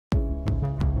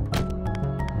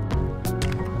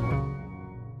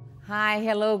Hi,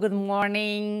 hello, good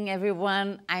morning,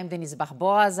 everyone. I'm Denise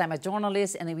Barbosa, I'm a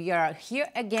journalist, and we are here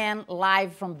again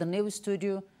live from the new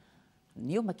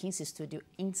McKinsey studio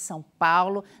in São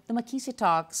Paulo. The McKinsey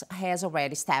Talks has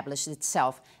already established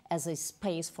itself as a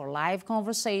space for live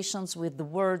conversations with the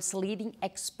world's leading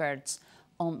experts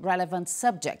on relevant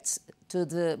subjects to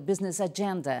the business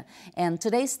agenda. And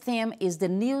today's theme is the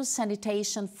new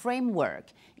sanitation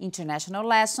framework, international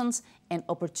lessons and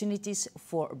opportunities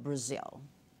for Brazil.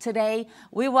 Today,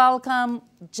 we welcome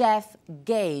Geoff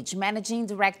Gage, Managing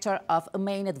Director of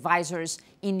Amane Advisors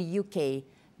in the UK.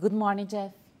 Good morning,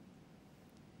 Geoff.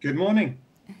 Good morning.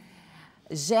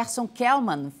 Jerson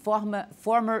Kelman,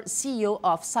 former CEO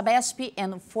of Sabesp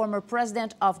and former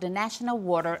president of the National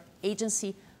Water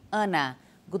Agency, ANA.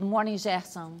 Good morning,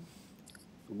 Jerson.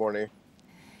 Good morning.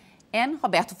 And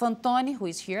Roberto Fantoni, who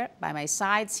is here by my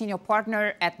side, senior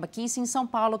partner at McKinsey in São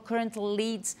Paulo, currently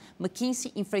leads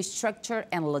McKinsey Infrastructure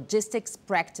and Logistics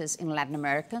practice in Latin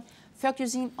America,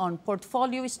 focusing on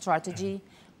portfolio strategy,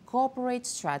 corporate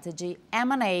strategy,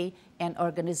 M&A, and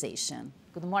organization.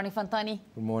 Good morning, Fantoni.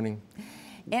 Good morning.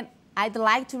 And I'd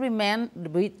like to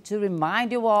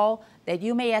remind you all that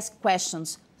you may ask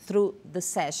questions through the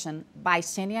session by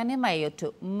sending an email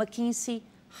to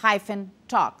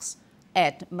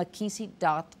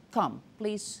mckinsey-talks@mckinsey.com.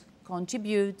 Please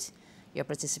contribute. Your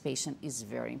participation is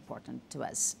very important to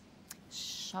us.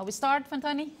 Shall we start,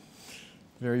 Fantoni?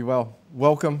 Very well.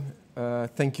 Welcome.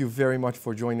 Thank you very much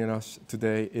for joining us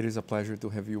today. It is a pleasure to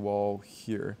have you all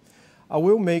here. I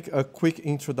will make a quick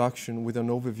introduction with an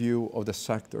overview of the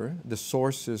sector, the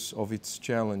sources of its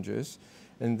challenges,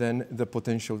 and then the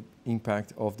potential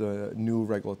impact of the new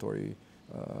regulatory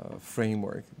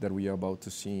framework that we are about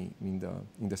to see in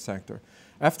the sector.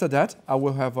 After that, I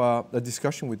will have a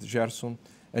discussion with Jerson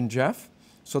and Geoff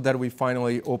so that we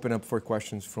finally open up for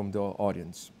questions from the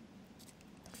audience.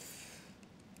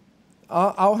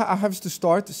 I have to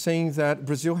start saying that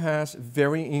Brazil has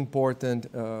very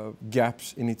important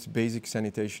gaps in its basic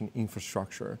sanitation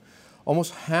infrastructure.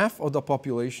 Almost half of the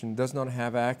population does not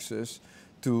have access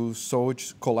to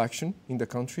sewage collection in the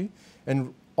country,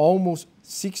 and almost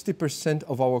 60%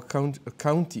 of our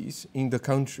counties in the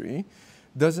country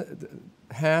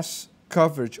has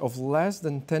coverage of less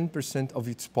than 10% of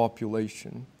its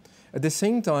population. At the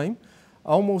same time,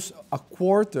 almost a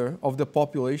quarter of the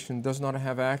population does not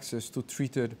have access to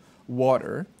treated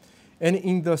water. And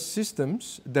in the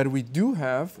systems that we do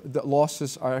have, the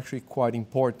losses are actually quite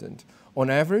important. On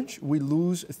average, we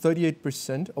lose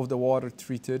 38% of the water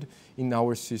treated in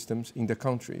our systems in the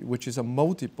country, which is a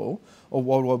multiple of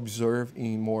what we observe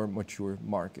in more mature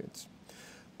markets.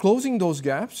 Closing those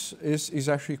gaps is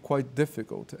actually quite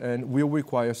difficult and will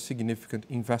require significant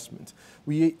investment.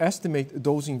 We estimate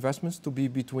those investments to be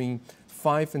between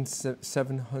 500 and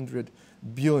 700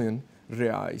 billion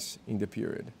reais in the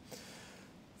period.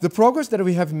 The progress that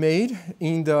we have made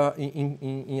in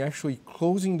actually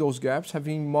closing those gaps have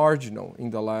been marginal in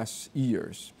the last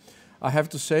years. I have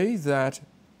to say that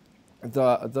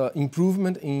the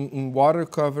improvement in water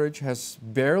coverage has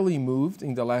barely moved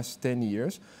in the last 10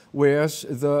 years, whereas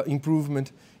the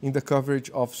improvement in the coverage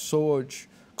of sewage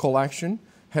collection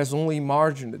has only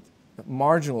marginally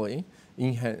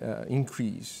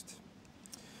increased.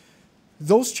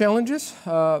 Those challenges,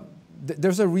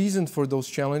 there's a reason for those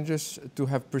challenges to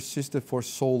have persisted for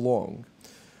so long.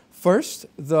 First,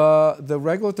 the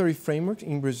regulatory framework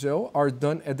in Brazil are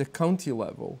done at the county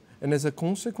level, and as a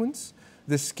consequence,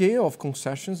 the scale of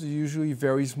concessions is usually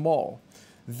very small.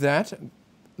 That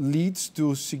leads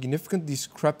to significant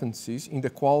discrepancies in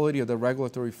the quality of the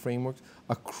regulatory framework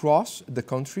across the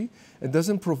country and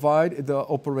doesn't provide the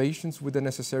operations with the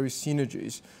necessary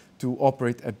synergies to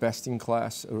operate at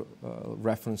best-in-class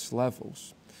reference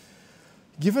levels.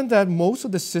 Given that most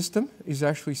of the system is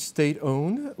actually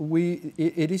state-owned,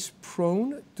 it is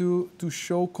prone to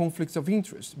show conflicts of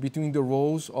interest between the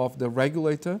roles of the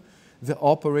regulator, the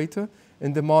operator,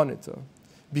 and the monitor.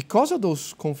 Because of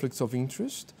those conflicts of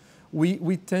interest,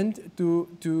 we tend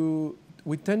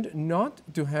not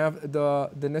to have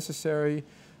the necessary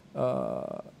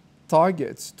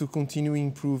targets to continue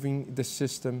improving the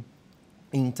system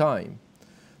in time.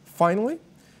 Finally,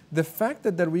 the fact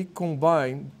that we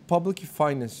combine public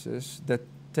finances that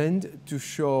tend to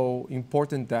show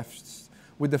important deficits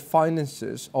with the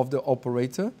finances of the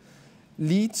operator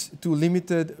leads to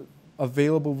limited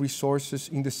available resources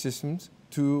in the systems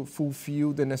to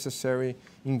fulfill the necessary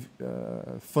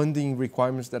funding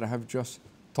requirements that I have just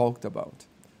talked about.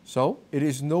 So it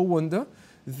is no wonder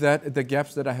that the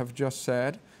gaps that I have just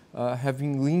said have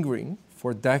been lingering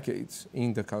for decades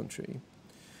in the country.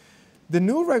 The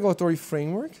new regulatory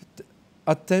framework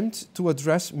attempt to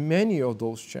address many of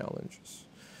those challenges.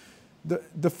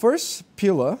 The first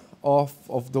pillar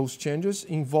of those changes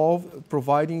involve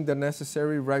providing the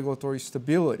necessary regulatory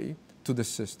stability to the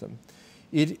system.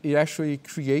 It actually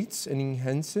creates and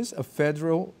enhances a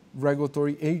federal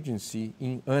regulatory agency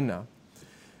in ANA.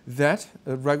 That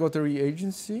regulatory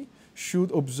agency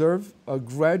should observe a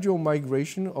gradual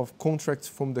migration of contracts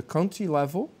from the county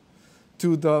level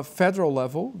to the federal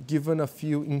level, given a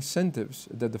few incentives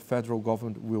that the federal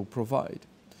government will provide.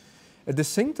 At the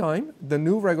same time, the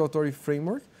new regulatory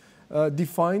framework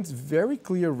defines very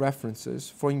clear references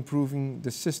for improving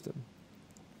the system.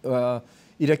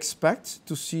 It expects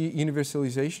to see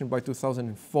universalization by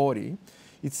 2040.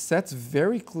 It sets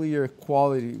very clear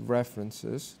quality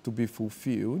references to be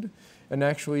fulfilled and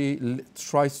actually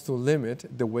tries to limit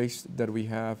the waste that we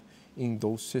have in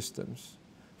those systems.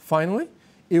 Finally,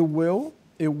 it will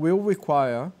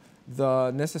require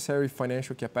the necessary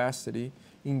financial capacity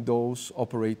in those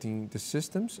operating the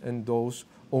systems and those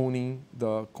owning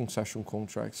the concession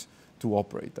contracts to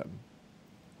operate them.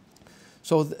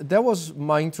 So that was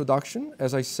my introduction.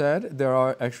 As I said, there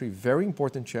are actually very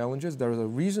important challenges. There is a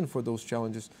reason for those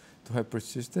challenges to have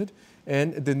persisted,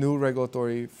 and the new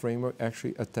regulatory framework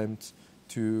actually attempts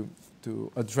to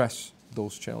address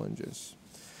those challenges.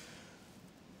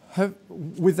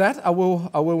 With that, I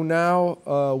will now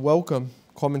welcome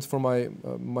comments from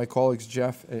my colleagues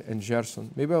Geoff and Jerson.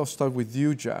 Maybe I'll start with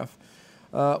you, Geoff.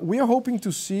 We are hoping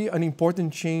to see an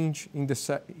important change in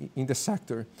the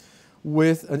sector,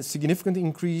 with a significant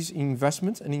increase in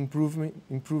investment and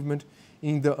improvement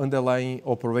in the underlying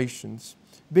operations.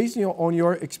 Based on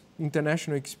your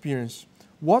international experience,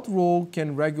 what role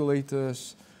can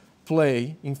regulators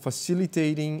play in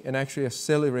facilitating and actually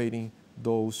accelerating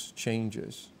those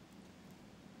changes?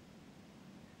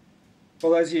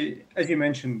 Well, as you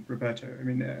mentioned, Roberto, I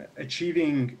mean,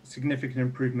 achieving significant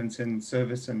improvements in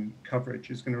service and coverage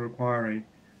is going to require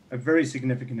a very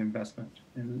significant investment,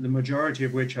 and the majority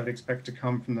of which I'd expect to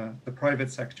come from the private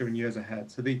sector in years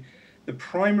ahead. So the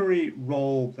primary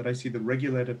role that I see the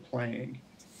regulator playing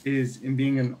is in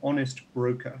being an honest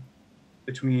broker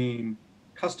between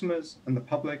customers and the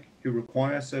public who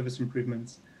require service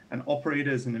improvements, and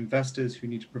operators and investors who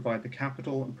need to provide the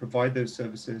capital and provide those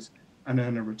services and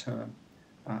earn a return.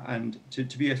 And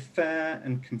to be a fair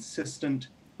and consistent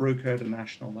broker at a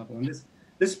national level. And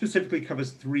this specifically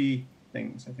covers three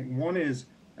things. I think one is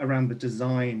around the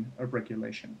design of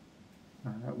regulation,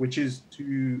 which is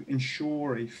to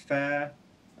ensure a fair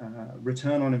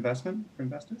return on investment for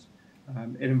investors.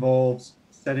 It involves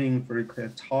setting very clear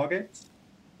targets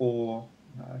for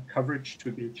coverage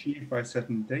to be achieved by a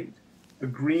certain date,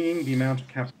 agreeing the amount of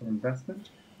capital investment,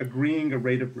 agreeing a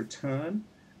rate of return,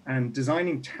 and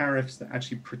designing tariffs that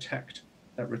actually protect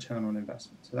that return on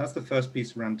investment. So that's the first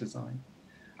piece around design.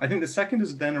 I think the second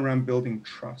is then around building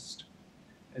trust.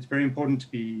 It's very important to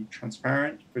be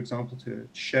transparent, for example, to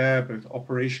share both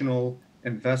operational,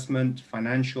 investment,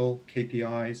 financial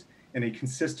KPIs in a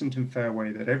consistent and fair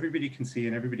way that everybody can see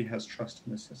and everybody has trust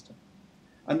in the system.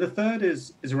 And the third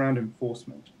is around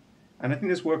enforcement. And I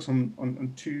think this works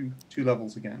on two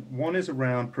levels again. One is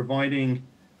around providing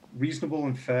reasonable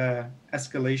and fair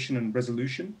escalation and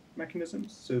resolution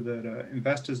mechanisms so that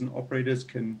investors and operators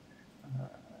can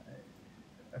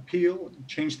appeal,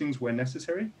 change things where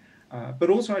necessary, but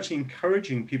also actually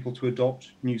encouraging people to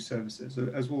adopt new services.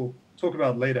 As we'll talk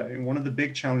about later, one of the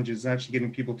big challenges is actually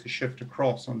getting people to shift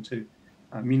across onto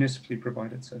municipally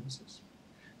provided services.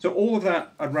 So all of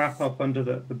that I'd wrap up under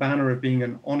the banner of being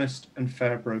an honest and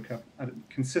fair broker,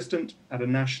 consistent at a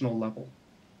national level.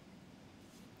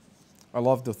 I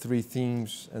love the three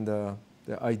themes and the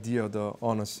idea of the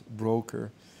honest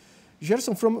broker.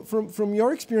 Jerson, from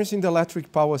your experience in the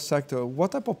electric power sector,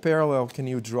 what type of parallel can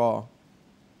you draw?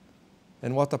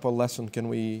 And what type of lesson can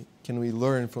we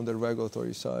learn from the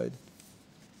regulatory side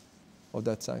of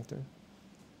that sector?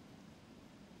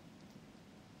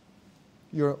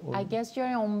 I guess you're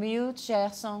on mute,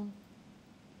 Jerson.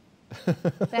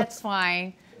 That's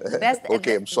fine.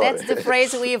 Okay, I'm sorry. That's the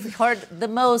phrase we've heard the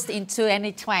most in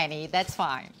 2020. That's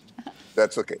fine.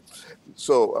 That's okay.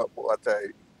 So what I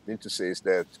mean to say is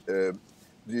that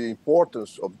the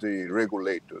importance of the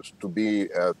regulators to be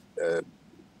a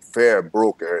fair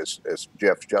broker, as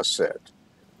Geoff just said,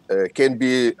 can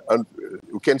be,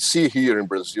 you can see here in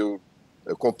Brazil,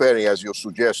 comparing, as you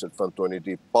suggested, Fantoni,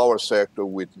 the power sector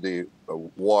with the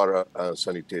water and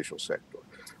sanitation sector.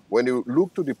 When you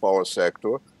look to the power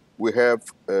sector, we have,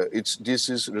 this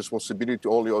is responsibility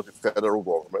only of the federal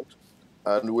government,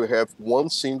 and we have one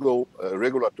single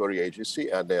regulatory agency,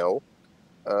 ANEL,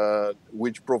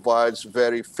 which provides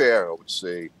very fair, I would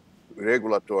say,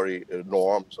 regulatory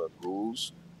norms and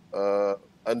rules.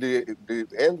 And the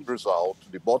end result,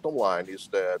 the bottom line, is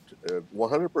that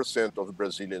 100% of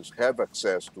Brazilians have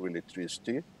access to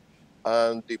electricity,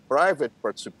 and the private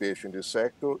participation in the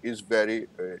sector is very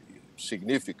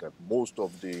significant. Most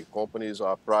of the companies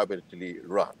are privately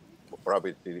run,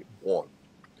 privately owned.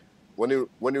 When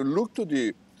you look to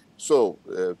the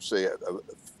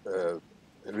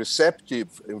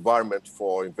receptive environment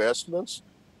for investments,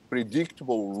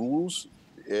 predictable rules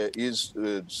is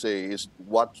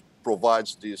what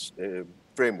provides this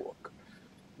framework.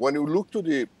 When you look to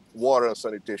the water and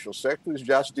sanitation sector, it's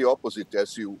just the opposite,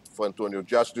 as Fantoni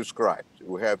just described.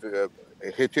 We have a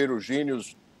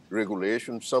heterogeneous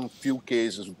regulation, some few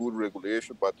cases good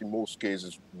regulation, but in most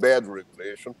cases bad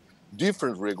regulation,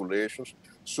 different regulations.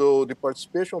 So the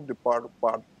participation of the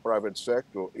private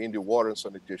sector in the water and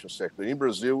sanitation sector in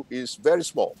Brazil is very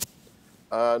small.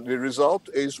 And the result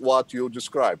is what you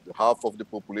described. Half of the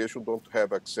population don't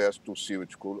have access to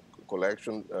sewage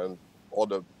collection and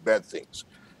other bad things.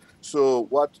 So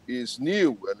what is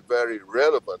new and very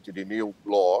relevant in the new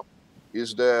law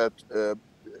is that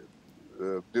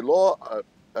the law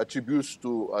attributes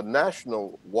to a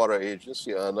national water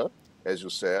agency, ANA, as you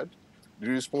said, the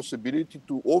responsibility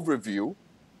to overview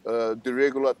the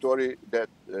regulatory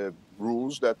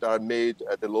rules that are made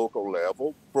at the local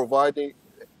level, providing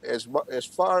as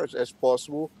far as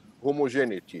possible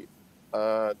homogeneity.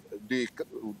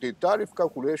 The tariff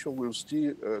calculation will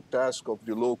still a task of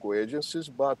the local agencies,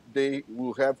 but they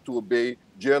will have to obey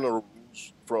general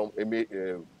rules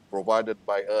provided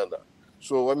by ANA.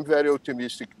 So I'm very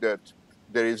optimistic that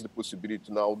there is the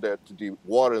possibility now that the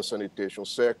water and sanitation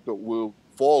sector will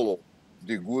follow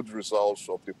the good results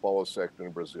of the power sector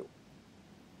in Brazil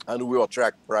and will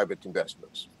attract private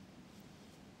investments.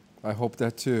 I hope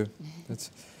that too.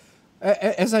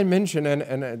 As I mentioned,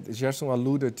 and Jerson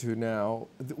alluded to now,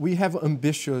 we have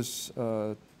ambitious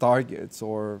targets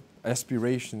or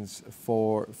aspirations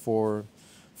for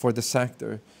the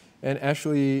sector. And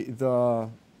actually, the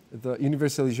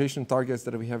universalization targets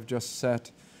that we have just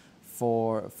set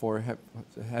for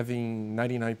having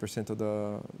 99% of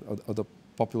the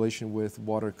population with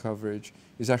water coverage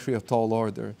is actually a tall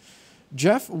order.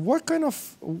 Geoff, what kind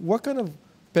of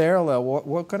parallel,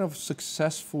 what kind of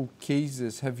successful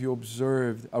cases have you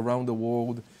observed around the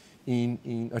world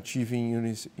in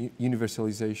achieving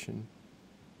universalization?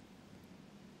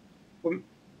 Well,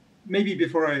 maybe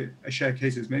before I share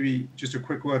cases, maybe just a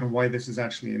quick word on why this is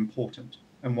actually important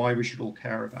and why we should all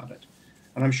care about it.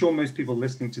 And I'm sure most people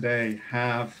listening today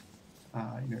have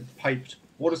piped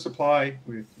water supply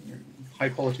with high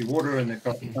quality water, and they've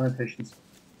got sanitation.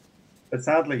 But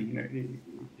sadly,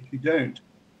 if you don't,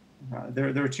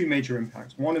 there are two major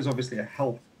impacts. One is obviously a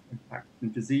health impact,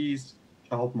 and disease,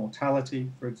 child mortality,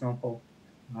 for example,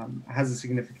 has a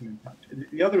significant impact.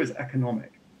 The other is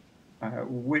economic,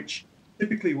 which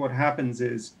typically what happens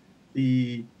is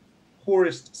the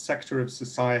poorest sector of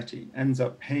society ends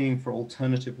up paying for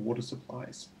alternative water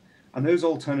supplies. And those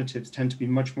alternatives tend to be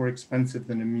much more expensive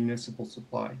than a municipal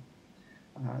supply.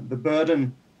 The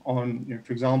burden on,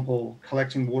 for example,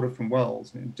 collecting water from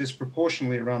wells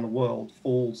disproportionately around the world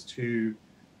falls to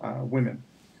women.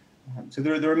 So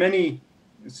there are many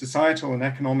societal and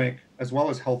economic as well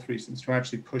as health reasons to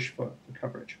actually push for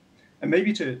coverage. And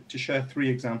maybe to share three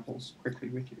examples quickly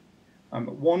with you.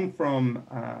 One from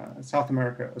South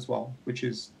America as well, which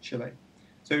is Chile.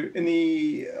 So in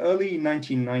the early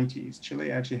 1990s,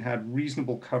 Chile actually had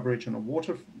reasonable coverage on the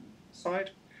water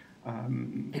side.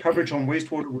 Coverage on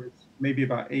wastewater was maybe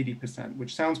about 80%,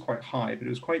 which sounds quite high, but it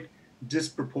was quite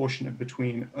disproportionate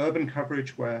between urban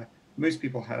coverage, where most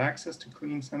people had access to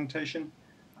clean sanitation,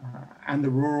 and the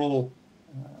rural,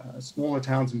 smaller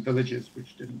towns and villages,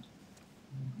 which didn't.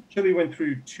 Chile went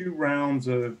through 2 rounds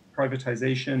of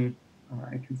privatization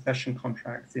and concession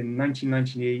contracts in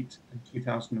 1998 and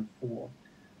 2004.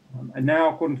 And now,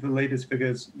 according to the latest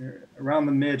figures, around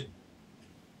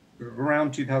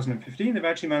 2015, they've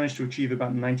actually managed to achieve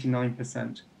about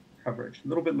 99% coverage, a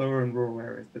little bit lower in rural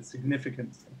areas, but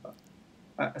significant step up.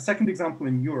 A second example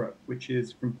in Europe, which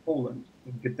is from Poland,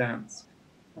 in Gdansk,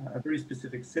 a very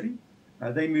specific city.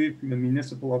 They moved from a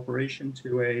municipal operation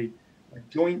to a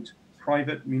joint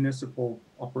private municipal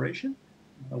operation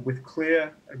with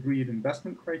clear agreed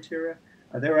investment criteria.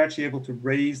 They were actually able to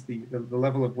raise the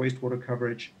level of wastewater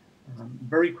coverage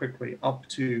very quickly up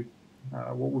to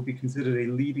what would be considered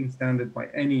a leading standard by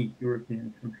any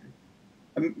European country.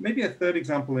 Maybe a third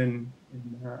example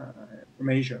from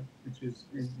Asia, which is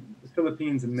in the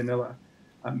Philippines and Manila.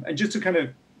 And just to kind of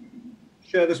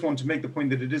share this one to make the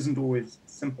point that it isn't always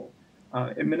simple.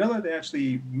 In Manila, they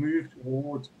actually moved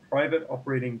towards private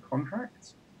operating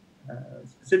contracts,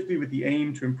 specifically with the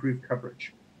aim to improve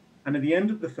coverage. And at the end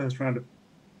of the first round of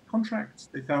contracts,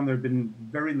 they found there had been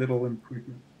very little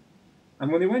improvement.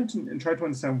 And when they went and tried to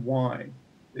understand why,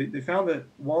 they found that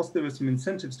whilst there were some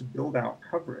incentives to build out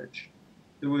coverage,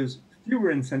 there was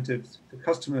fewer incentives for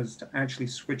customers to actually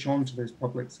switch on to those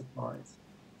public supplies.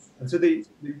 And so they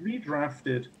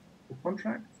redrafted the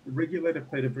contract. The regulator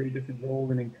played a very different role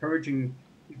in encouraging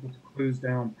people to close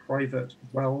down private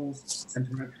wells and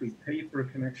to actually pay for a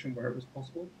connection where it was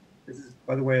possible. This is,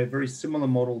 by the way, a very similar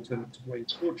model to the way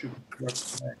Portugal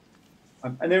works today.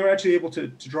 And they were actually able to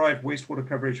drive wastewater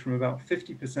coverage from about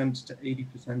 50% to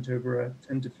 80% over a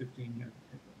 10 to 15 year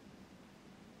period.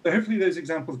 So hopefully those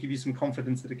examples give you some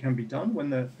confidence that it can be done when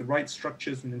the right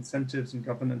structures and incentives and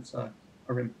governance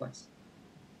are in place.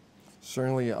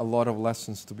 Certainly a lot of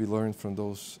lessons to be learned from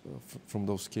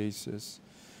those cases.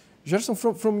 Jerson,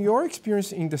 from your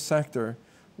experience in the sector,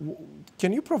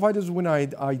 can you provide us with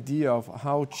an idea of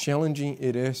how challenging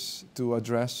it is to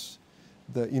address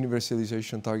the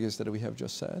universalization targets that we have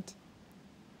just set?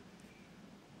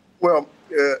 Well,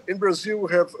 in Brazil,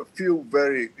 we have a few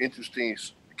very interesting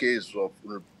cases of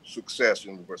success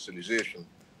in universalization,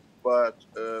 but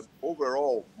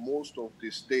overall, most of the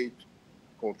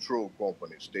state-controlled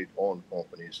companies, state-owned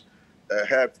companies,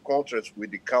 have contracts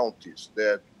with the counties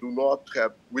that do not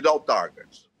have, without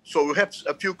targets. So we have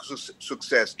a few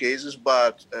success cases,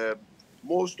 but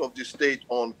most of the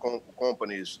state-owned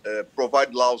companies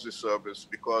provide lousy service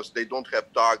because they don't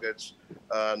have targets.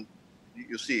 And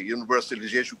you see,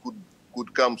 universalization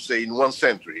could come, say, in 1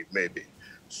 century, maybe.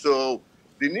 So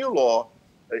the new law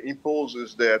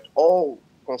imposes that all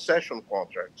concession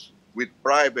contracts with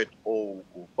private or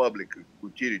public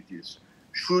utilities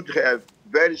should have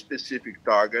very specific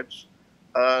targets,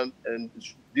 and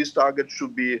these targets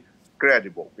should be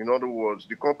credible. In other words,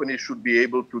 the company should be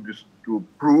able to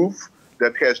prove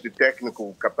that has the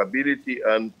technical capability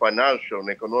and financial and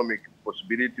economic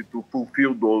possibility to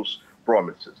fulfill those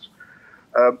promises.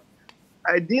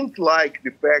 I didn't like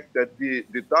the fact that the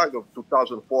target of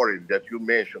 2040 that you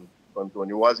mentioned,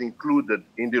 Fantoni, was included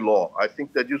in the law. I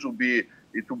think that it would be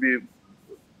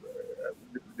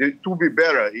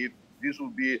better if this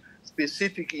would be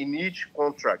specific in each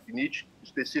contract, in each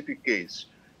specific case,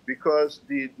 because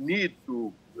the need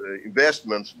to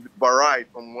investments vary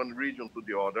from one region to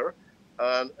the other.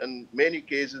 And in many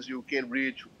cases, you can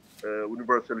reach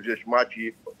universalization much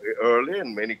early.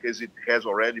 In many cases, it has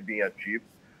already been achieved.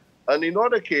 And in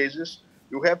other cases,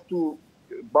 you have to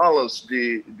balance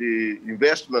the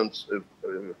investments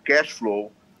cash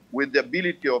flow with the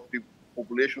ability of the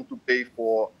population to pay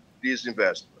for these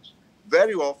investments.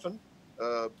 Very often,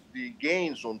 the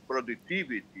gains on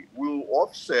productivity will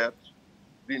offset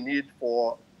the need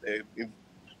for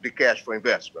the cash for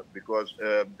investment, because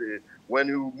when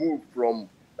you move from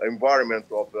an environment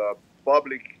of a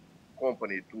public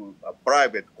company to a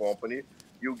private company,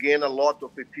 you gain a lot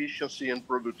of efficiency and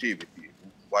productivity.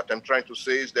 What I'm trying to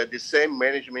say is that the same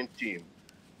management team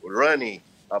running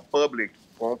a public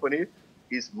company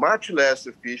is much less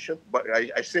efficient, but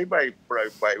I say by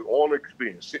own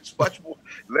experience, it's much more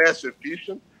less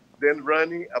efficient than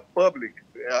running a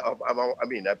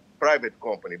a private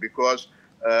company, because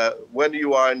when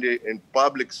you are in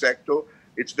public sector,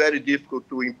 it's very difficult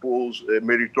to impose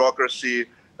meritocracy,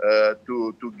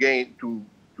 to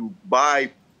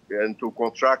buy and to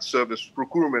contract service.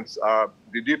 Procurements are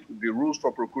the rules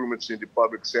for procurements in the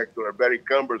public sector are very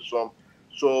cumbersome.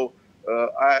 So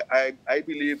I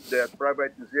believe that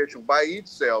privatization by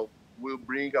itself will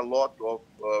bring a lot of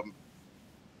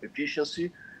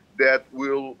efficiency that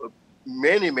will,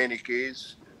 many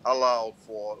cases, allow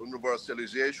for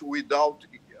universalization without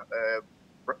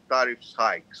tariffs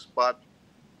hikes. But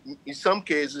in some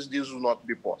cases, this will not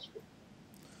be possible.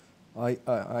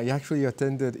 I actually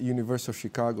attended University of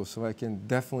Chicago, so I can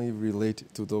definitely relate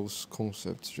to those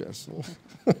concepts, Jerson.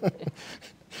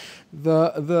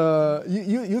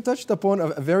 You touched upon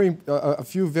a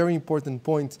few very important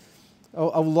points.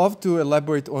 I would love to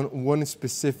elaborate on one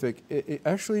specific.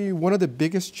 Actually, one of the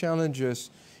biggest challenges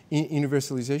in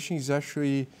universalization is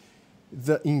actually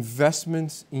the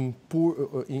investments in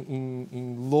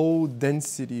low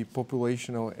density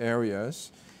populational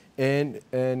areas and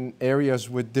areas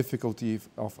with difficulty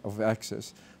of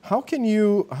access. How can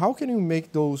you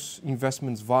make those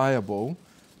investments viable,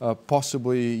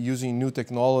 possibly using new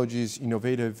technologies,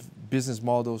 innovative business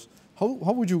models? How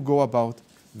would you go about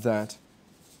that?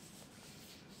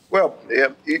 Well,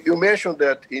 you mentioned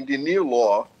that in the new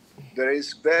law, there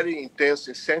is very intense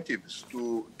incentives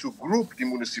to group the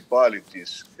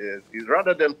municipalities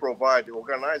rather than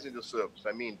organizing the service.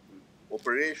 I mean,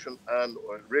 operation and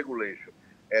regulation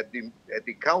at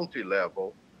the county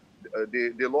level.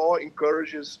 The law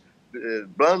encourages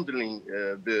bundling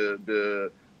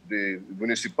the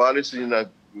municipalities in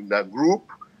a group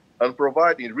and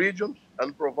providing regions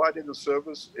and providing the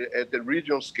service at the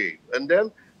regional scale. And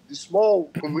then the small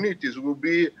communities will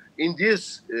be in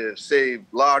this, say,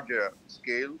 larger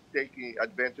scale, taking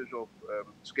advantage of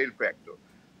scale factor.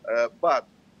 But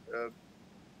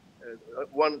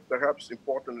one perhaps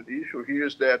important issue here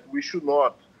is that we should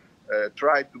not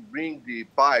try to bring the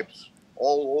pipes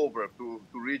all over to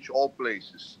reach all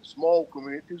places. Small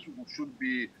communities should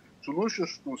be,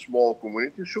 solutions to small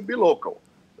communities should be local.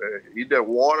 Either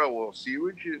water or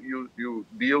sewage, you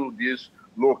deal with this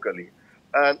locally.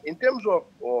 And in terms of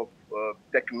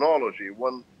technology,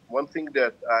 one thing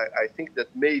that I think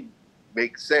that may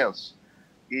make sense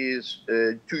is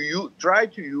try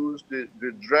to use the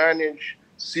drainage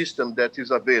system that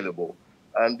is available.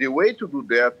 And the way to do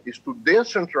that is to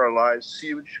decentralize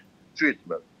sewage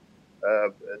treatment.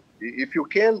 If you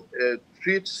can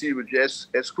treat sewage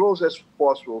as close as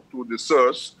possible to the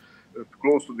source,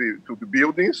 close to the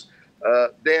buildings,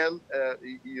 then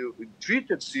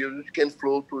treated sewage can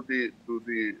flow through the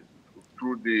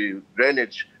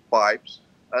drainage pipes,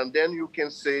 and then you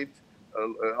can save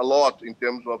a lot in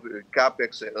terms of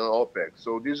capex and opex.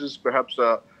 So this is perhaps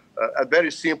a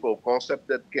very simple concept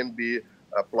that can be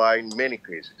applied in many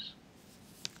cases.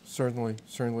 Certainly,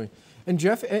 certainly. And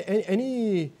Geoff,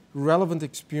 any relevant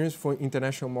experience for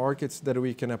international markets that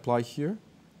we can apply here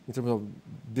in terms of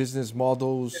business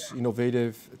models,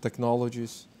 innovative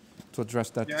technologies to address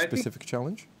that specific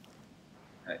challenge?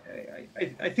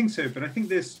 I think so, but I think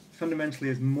this fundamentally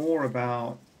is more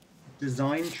about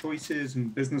design choices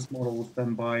and business models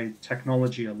than by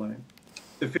technology alone.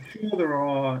 So for sure there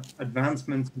are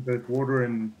advancements in both water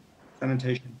and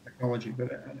sanitation technology,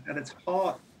 but at its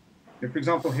heart, for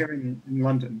example, here in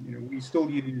London, we still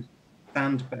use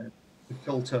sand beds to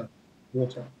filter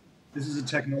water. This is a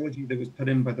technology that was put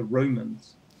in by the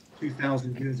Romans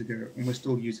 2,000 years ago, and we're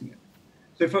still using it.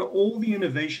 So for all the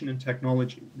innovation in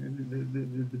technology,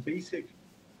 the basic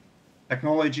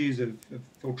technologies of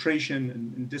filtration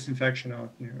and disinfection are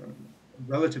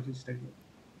relatively stable.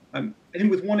 I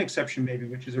think with one exception maybe,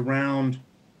 which is around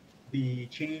the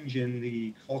change in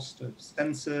the cost of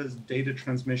sensors, data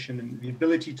transmission, and the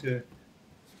ability to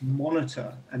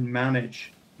monitor and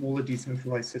manage all the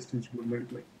decentralized systems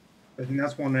remotely. I think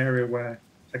that's one area where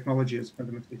technology has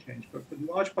fundamentally changed. But for the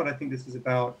large part, I think this is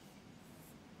about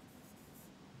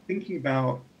thinking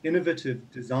about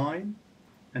innovative design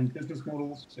and business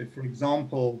models. So for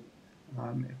example,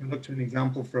 if we look to an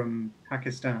example from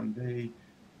Pakistan, they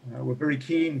were very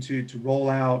keen to roll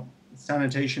out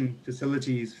sanitation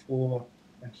facilities for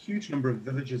a huge number of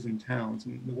villages and towns.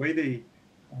 And the way they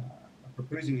are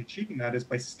proposing achieving that is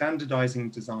by standardizing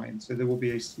design. So there will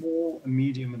be a small, a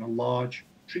medium, and a large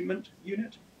treatment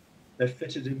unit. They're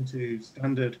fitted into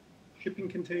standard shipping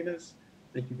containers.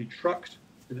 They can be trucked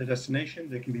to their destination.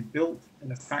 They can be built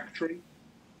in a factory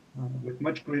with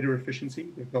much greater efficiency.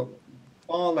 They've got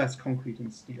far less concrete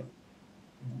and steel.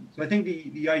 So I think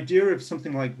the idea of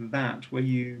something like that, where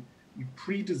you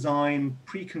pre-design,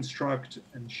 pre-construct,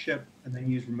 and ship, and then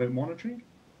use remote monitoring,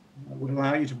 would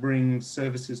allow you to bring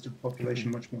services to the population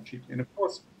much more cheaply. And of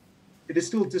course, it is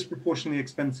still disproportionately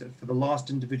expensive. For the last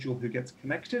individual who gets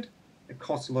connected, it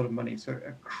costs a lot of money. So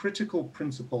a critical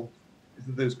principle is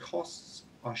that those costs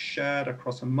are shared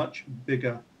across a much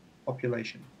bigger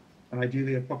population. And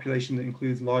ideally a population that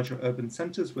includes larger urban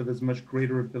centers where there's much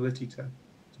greater ability to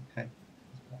pay.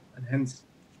 And hence,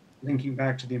 linking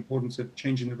back to the importance of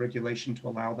changing the regulation to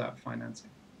allow that financing.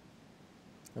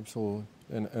 Absolutely.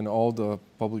 And all the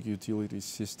public utility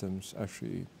systems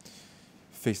actually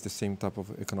face the same type of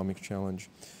economic challenge.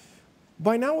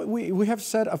 By now, we have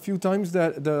said a few times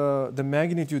that the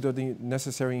magnitude of the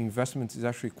necessary investment is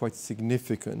actually quite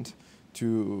significant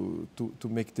to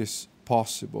make this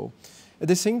possible. At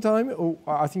the same time,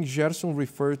 I think Jerson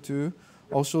referred to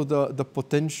also the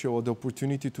potential, the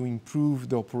opportunity to improve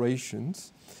the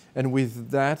operations, and with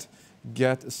that,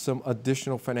 get some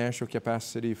additional financial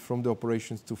capacity from the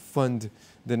operations to fund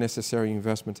the necessary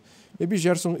investment. Maybe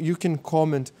Jerson, you can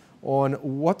comment on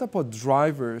what type of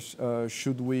drivers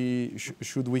should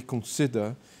we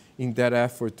consider in that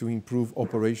effort to improve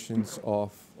operations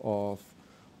of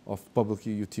public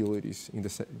utilities in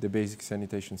the basic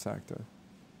sanitation sector?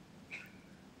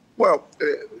 Well,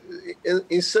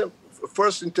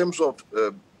 first in terms of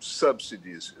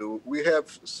subsidies, we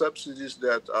have subsidies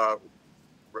that are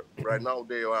right now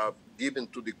they are given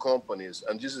to the companies,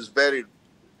 and this is the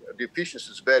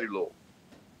efficiency is very low.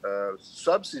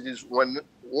 Subsidies,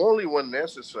 only when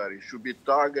necessary, should be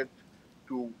targeted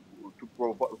to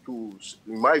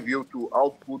in my view, to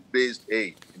output-based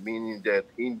aid, meaning that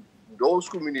in those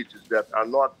communities that are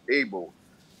not able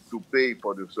to pay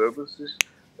for the services,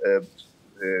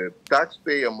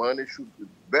 taxpayer money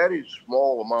very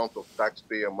small amount of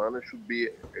taxpayer money should be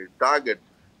targeted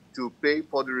to pay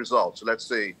for the results. Let's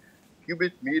say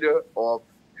cubic meter of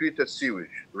treated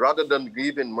sewage, rather than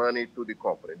giving money to the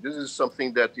company. This is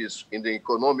something that is in the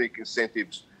economic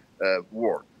incentives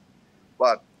world.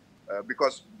 But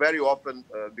because very often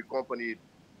the company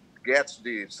gets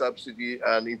the subsidy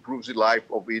and improves the life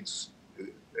of its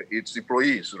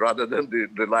employees rather than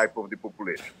the life of the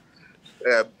population.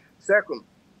 Second,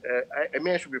 I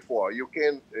mentioned before, you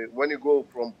can, when you go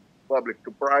from public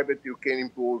to private, you can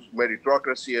impose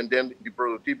meritocracy, and then the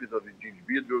productivity of the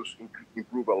individuals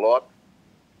improve a lot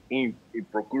in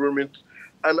procurement.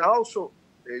 And also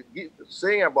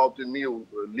saying about the new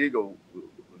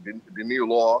the new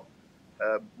law,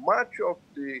 much of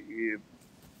the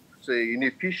say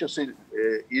inefficiency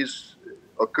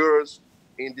occurs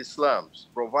in the slums,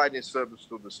 providing service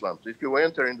to the slums. If you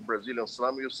enter in the Brazilian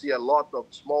slum, you see a lot of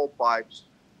small pipes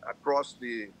across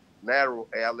the narrow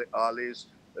alleys,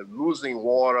 losing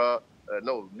water,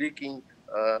 leaking,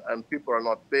 and people are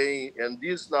not paying. And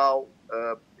this now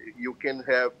you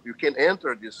can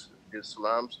enter these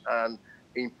slums and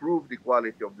improve the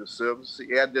quality of the service,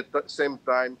 at the same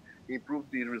time improve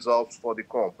the results for the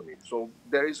company. So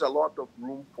there is a lot of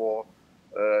room for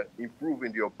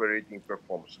improving the operating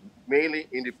performance, mainly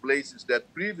in the places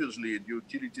that previously the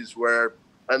utilities were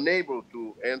unable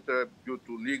to enter due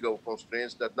to legal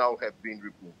constraints that now have been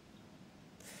removed.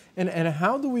 And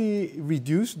how do we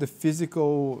reduce the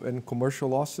physical and commercial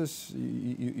losses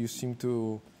you seem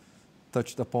to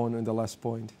touched upon in the last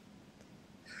point?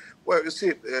 Well, you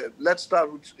see, let's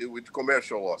start with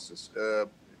commercial losses.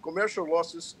 Commercial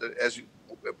losses, as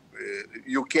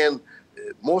you can,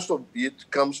 most of it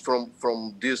comes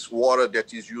from this water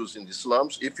that is used in the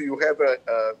slums. If you have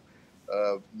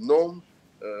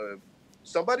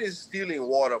somebody is stealing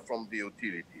water from the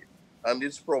utility and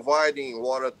it's providing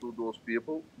water to those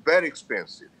people, very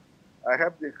expensive. I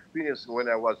have the experience when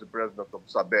I was the president of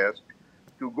Sabesp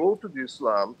to go to the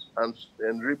slums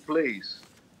and replace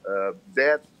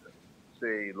that,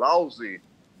 say, lousy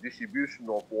distribution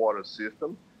of water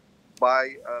system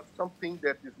by something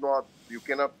that is not, you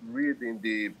cannot read in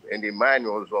the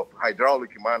manuals of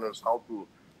hydraulic manuals how to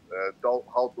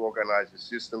organize the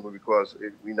system, because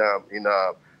in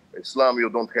a slum you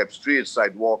don't have streets,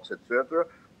 sidewalks, etc.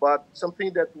 But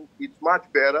something that it's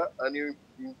much better, and you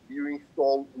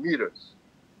install meters.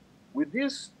 With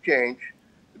this change,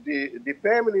 the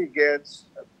family gets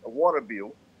a water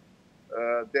bill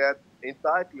that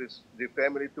entitles the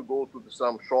family to go to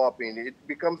some shopping. It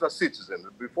becomes a citizen.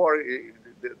 Before,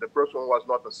 the person was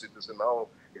not a citizen. Now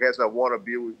it has a water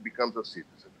bill, it becomes a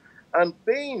citizen. And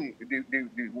paying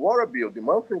the water bill, the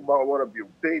monthly water bill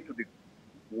paid to the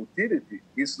utility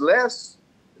is less.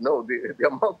 No, the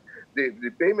amount,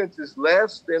 the payment is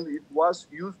less than it was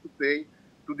used to pay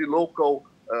to the local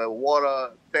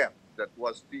water tap that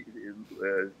was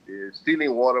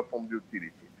stealing water from the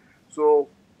utility. So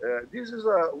this is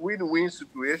a win-win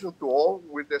situation to all,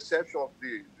 with the exception of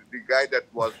the guy that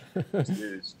was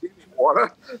stealing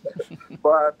water.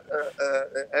 But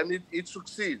and it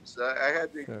succeeds. I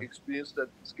had the experience that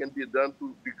this can be done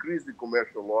to decrease the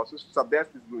commercial losses.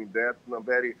 Sabesp is doing that in a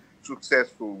very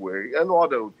successful way, and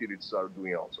other utilities are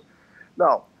doing also.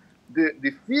 Now,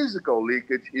 the physical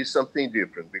leakage is something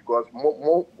different, because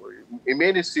in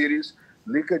many cities,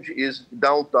 leakage is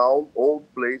downtown, old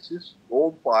places,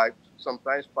 old pipes,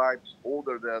 sometimes pipes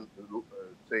older than,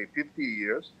 say, 50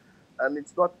 years. And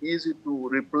it's not easy to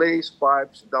replace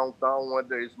pipes downtown when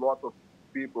there is a lot of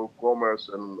people, commerce,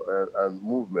 and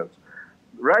movement.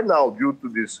 Right now, due to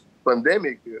this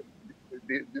pandemic,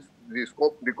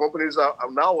 the companies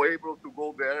are now able to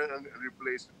go there and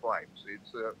replace the pipes.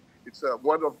 It's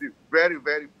one of the very,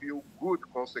 very few good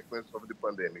consequences of the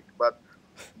pandemic.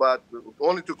 But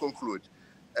only to conclude,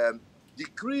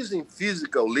 decreasing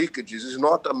physical leakages is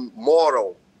not a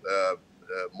moral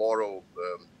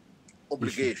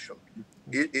obligation.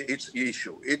 It's an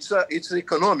issue. It's an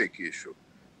economic issue,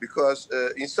 because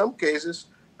in some cases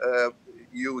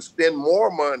you spend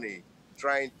more money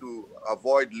trying to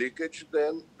avoid leakage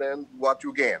than what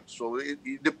you gain. So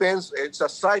it depends. It's a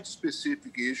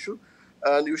site-specific issue,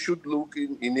 and you should look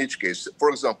in each case. For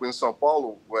example, in São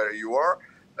Paulo, where you are,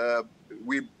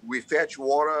 we fetch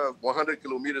water 100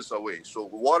 kilometers away. So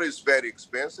water is very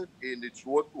expensive, and it's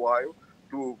worthwhile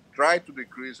to try to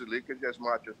decrease the leakage as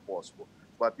much as possible.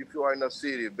 But if you are in a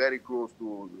city very close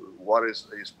to water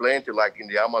is plenty, like in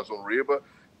the Amazon River,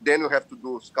 then you have to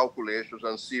do calculations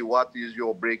and see what is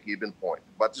your break-even point.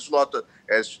 But it's not,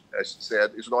 as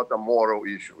said, it's not a moral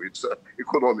issue. It's an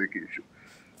economic issue.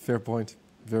 Fair point.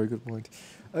 Very good point.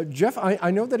 Geoff,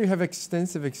 I know that you have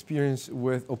extensive experience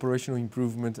with operational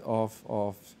improvement of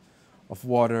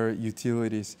water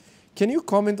utilities. Can you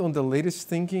comment on the latest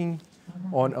thinking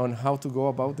on how to go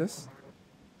about this?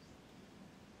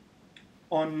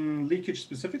 On leakage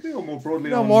specifically, or more broadly?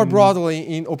 No, more broadly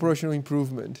in operational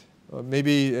improvement.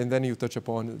 Maybe, and then you touch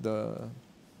upon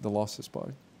the losses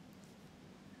part.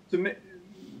 So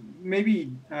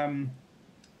maybe,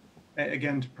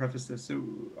 again, to preface this, so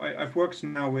I've worked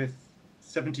now with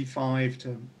 75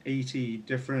 to 80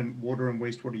 different water and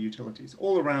wastewater utilities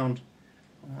all around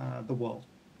the world.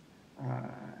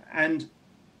 And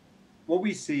what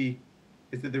we see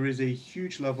is that there is a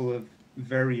huge level of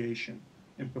variation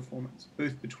in performance,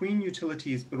 both between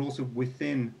utilities, but also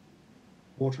within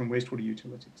water and wastewater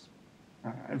utilities.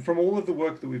 And from all of the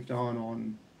work that we've done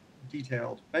on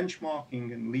detailed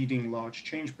benchmarking and leading large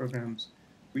change programs,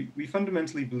 we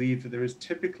fundamentally believe that there is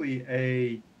typically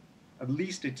at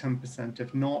least a 10%,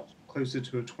 if not closer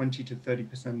to a 20 to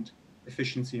 30%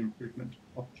 efficiency improvement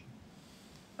option.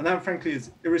 And that, frankly,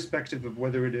 is irrespective of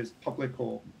whether it is public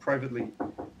or privately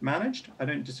managed. I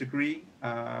don't disagree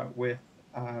with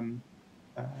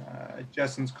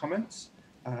Jerson's comments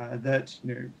that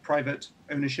private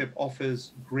ownership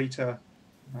offers greater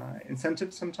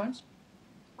incentives sometimes.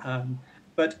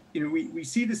 But we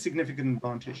see the significant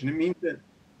advantage, and it means that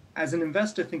as an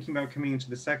investor thinking about coming into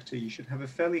the sector, you should have a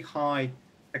fairly high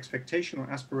expectation or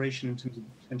aspiration in terms of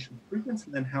potential improvements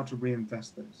and then how to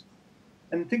reinvest those.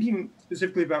 And thinking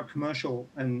specifically about commercial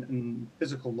and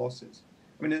physical losses,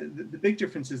 I mean, the big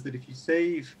difference is that if you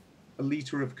save a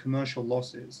liter of commercial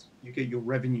losses, you get your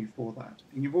revenue for that.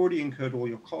 And you've already incurred all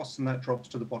your costs, and that drops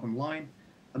to the bottom line.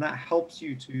 And that helps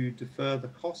you to defer the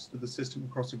cost of the system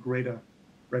across a greater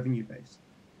revenue base.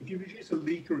 If you reduce a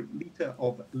liter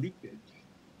of leakage,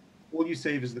 all you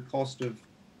save is the cost of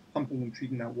pumping and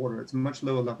treating that water. It's a much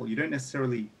lower level. You don't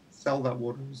necessarily sell that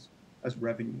water as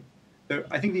revenue. So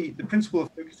I think the principle of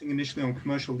focusing initially on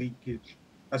commercial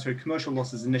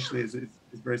losses initially is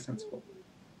very sensible.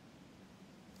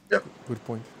 Yeah, good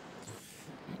point.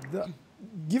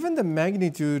 Given the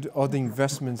magnitude of the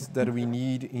investments that we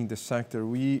need in the sector,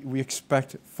 we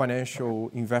expect financial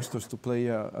investors to play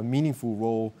a meaningful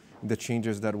role in the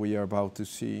changes that we are about to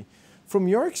see. From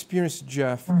your experience,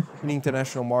 Geoff, in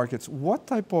international markets, what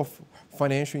type of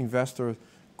financial investor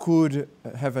could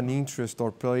have an interest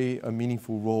or play a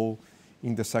meaningful role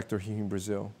in the sector here in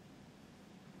Brazil?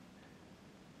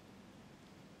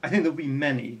 I think there'll be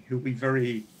many who'll be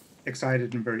very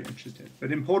excited and very interested.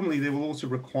 But importantly, they will also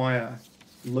require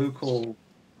local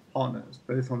partners,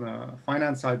 both on the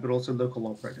finance side, but also local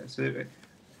operators. So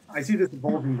I see this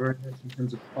evolving very much in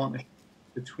terms of partnership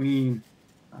between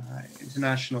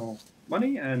international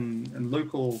money and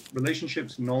local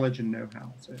relationships, knowledge, and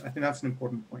know-how. So I think that's an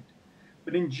important point.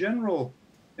 But in general,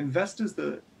 investors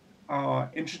that are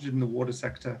interested in the water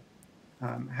sector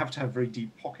have to have very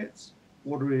deep pockets.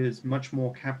 Water is much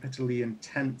more capitally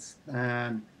intense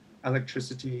than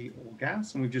electricity or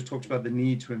gas, and we've just talked about the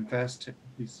need to invest to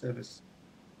increase service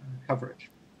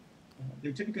coverage.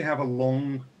 They typically have a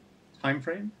long time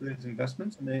frame for those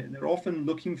investments, and they're often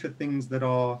looking for things that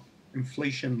are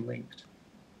inflation linked.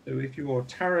 So if your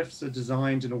tariffs are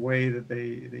designed in a way that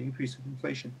they increase with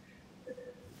inflation,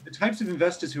 the types of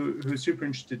investors who are super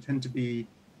interested tend to be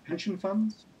pension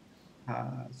funds,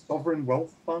 sovereign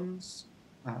wealth funds,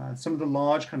 some of the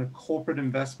large kind of corporate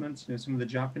investments, some of the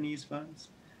Japanese firms,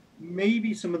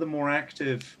 maybe some of the more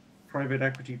active private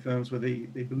equity firms where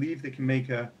they believe they can make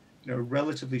a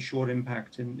relatively short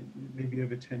impact in maybe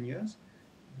over 10 years.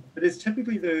 But it's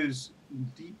typically those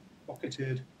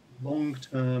deep-pocketed,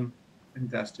 long-term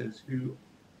investors who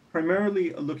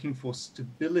primarily are looking for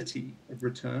stability of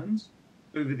returns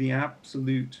over the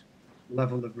absolute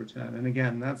level of return. And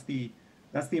again, that's the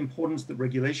importance that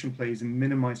regulation plays in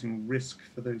minimizing risk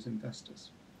for those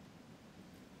investors.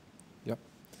 Yep.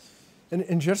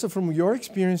 And Jerson, from your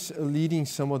experience leading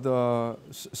some of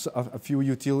a few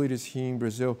utilities here in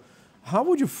Brazil, how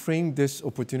would you frame this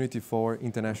opportunity for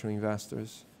international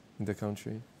investors in the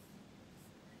country?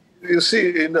 You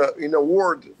see, in a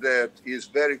world that is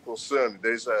very concerned,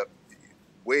 there's a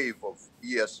wave of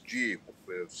ESG,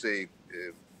 say,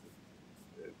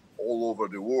 all over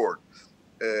the world.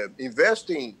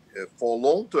 Investing for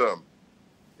long term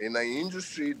in an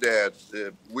industry that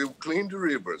will clean the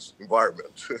rivers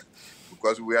environment,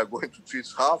 because we are going to treat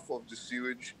half of the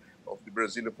sewage of the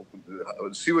Brazilian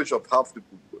sewage of half the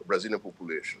Brazilian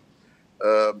population.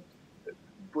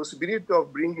 Possibility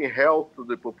of bringing health to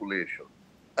the population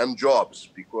and jobs,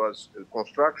 because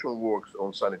construction works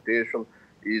on sanitation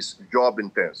is job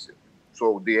intensive.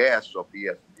 So the S of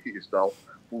ESG is now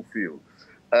fulfilled.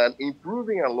 And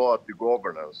improving a lot the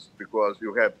governance, because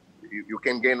you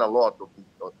can gain a lot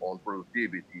on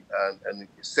productivity, and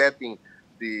setting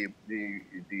the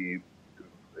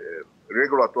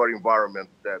regulatory environment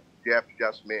that Geoff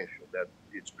just mentioned, that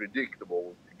it's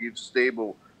predictable, gives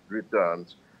stable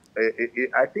returns.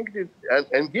 I think that,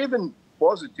 and given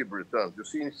positive returns, you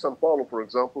see in São Paulo, for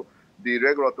example, the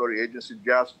regulatory agency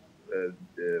just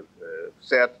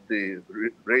set the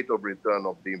rate of return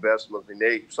of the investments in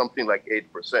something like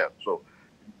 8%. So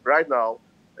right now,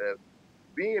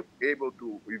 being able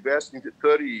to invest into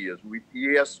 30 years with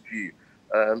ESG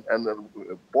and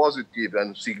a positive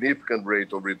and significant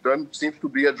rate of return seems to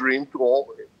be a dream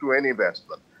to any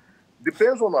investment.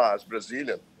 Depends on us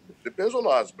Brazilians,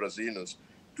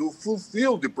 to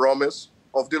fulfill the promise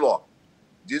of the law.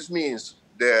 This means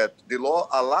that the law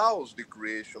allows the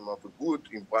creation of a good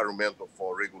environmental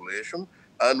for regulation,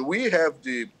 and we have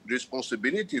the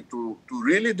responsibility to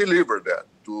really deliver that,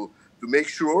 to make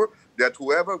sure that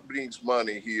whoever brings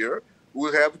money here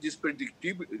will have this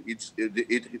predictability.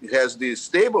 It has the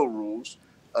stable rules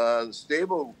and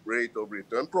stable rate of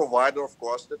return, provided, of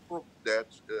course, that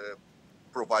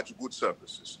provides good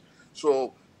services.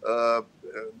 So,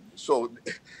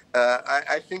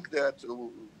 I think that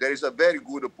there is a very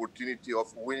good opportunity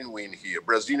of win-win here.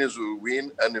 Brazilians will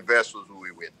win and investors will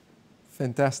win.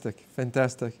 Fantastic,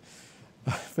 fantastic,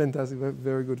 fantastic.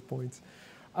 Very good points.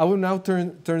 I will now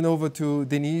turn over to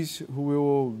Denise, who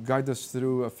will guide us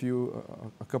through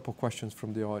a couple questions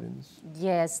from the audience.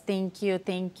 Yes, thank you,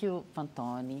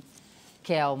 Fantoni,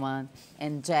 Kelman,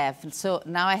 and Geoff. So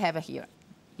now I have here,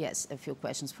 yes, a few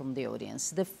questions from the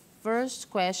audience. The first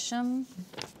question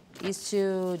is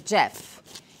to Geoff.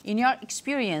 In your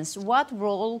experience, what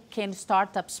role can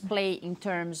startups play in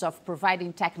terms of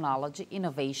providing technology,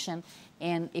 innovation,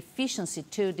 and efficiency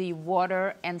to the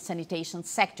water and sanitation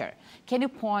sector? Can you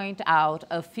point out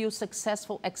a few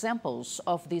successful examples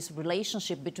of this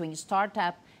relationship between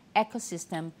startup,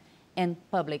 ecosystem, and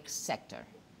public sector?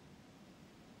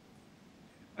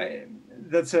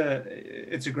 It's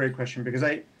a great question, because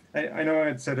I know I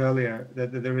had said earlier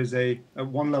that there is at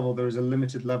one level, there is a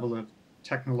limited level of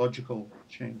technological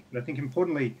change. But I think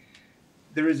importantly,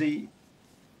 there is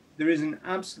an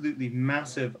absolutely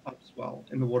massive upswell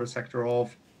in the water sector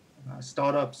of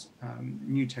startups,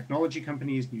 new technology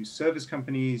companies, new service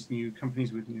companies, new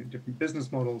companies with different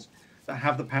business models that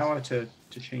have the power to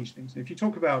change things. And if you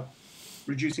talk about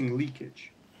reducing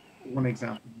leakage, one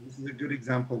example, this is a good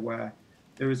example where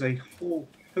there is a whole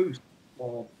host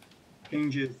of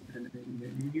changes and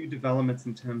new developments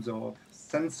in terms of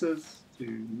sensors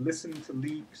to listen to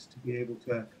leaks, to be able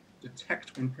to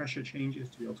detect when pressure changes,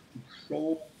 to be able to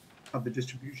control how the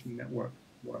distribution network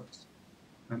works.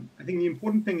 I think the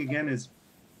important thing, again, is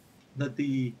that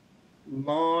the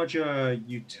larger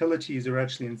utilities are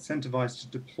actually incentivized to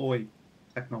deploy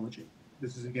technology.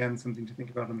 This is, again, something to think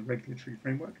about in the regulatory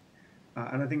framework.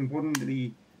 And I think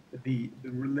importantly, the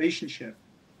relationship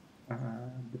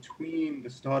between the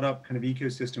startup kind of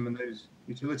ecosystem and those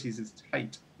utilities is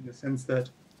tight, in the sense that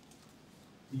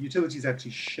the utilities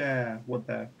actually share what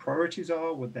their priorities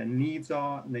are, what their needs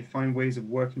are, and they find ways of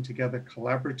working together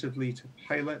collaboratively to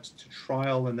pilot, to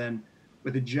trial, and then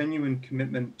with a genuine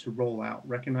commitment to roll out,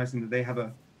 recognizing that they have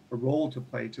a role to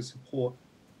play to support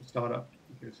the startup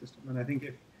ecosystem. And I think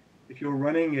if you're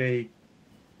running a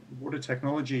water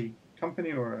technology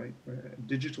company or a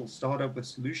digital startup with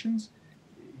solutions,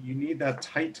 you need that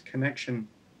tight connection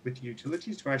with the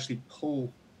utilities to actually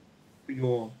pull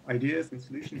your ideas and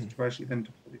solutions to actually then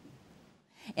deploy them.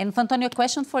 And Fantoni, a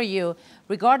question for you.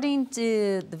 Regarding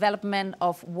the development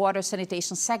of water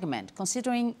sanitation segment,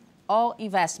 considering all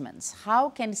investments, how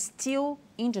can steel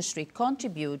industry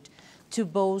contribute to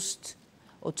boost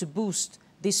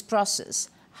this process?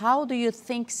 How do you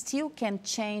think steel can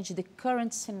change the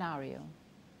current scenario?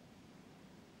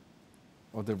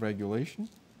 Or the regulation?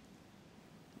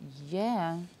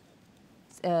 Yeah.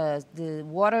 The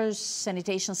water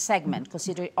sanitation segment,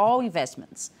 considering all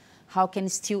investments, how can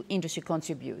steel industry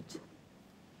contribute?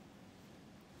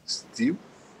 Steel?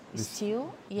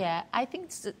 Steel? Yeah, I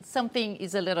think something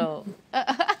is a little...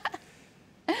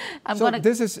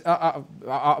 This is,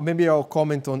 maybe I'll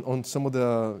comment on some of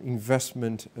the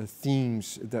investment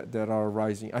themes that are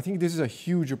arising. I think this is a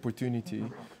huge opportunity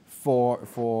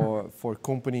for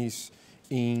companies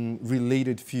in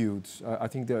related fields. I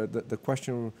think the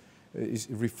question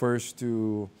refers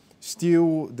to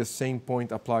steel. The same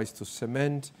point applies to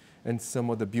cement and some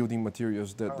of the building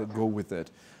materials that go with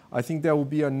it. I think there will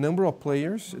be a number of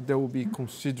players that will be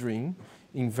considering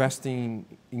investing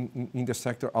in the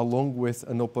sector along with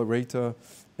an operator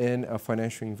and a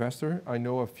financial investor. I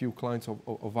know a few clients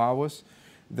of ours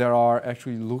that are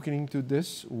actually looking into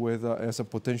this with as a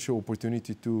potential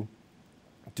opportunity to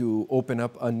open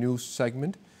up a new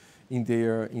segment in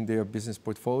their business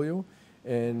portfolio,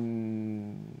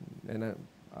 and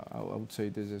I would say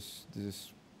this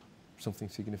is something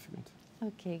significant.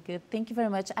 Okay, good. Thank you very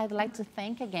much. I'd like to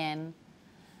thank again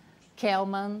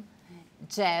Kelman,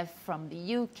 Geoff from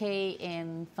the UK,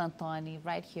 and Fantoni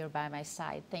right here by my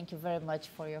side. Thank you very much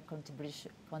for your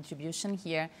contribution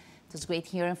here. It was great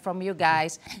hearing from you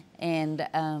guys. And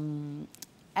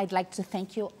I'd like to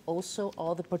thank you also,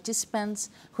 all the participants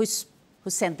who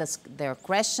sent us their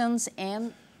questions,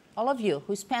 and all of you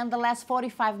who spent the last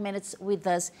 45 minutes with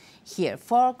us here.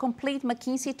 For a complete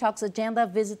McKinsey Talks agenda,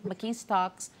 visit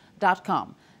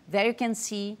mckinseytalks.com. There you can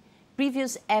see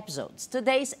previous episodes.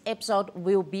 Today's episode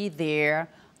will be there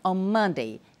on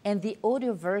Monday, and the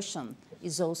audio version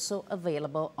is also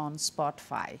available on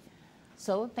Spotify.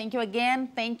 So thank you again.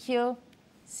 Thank you.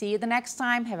 See you the next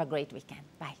time. Have a great weekend.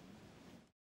 Bye.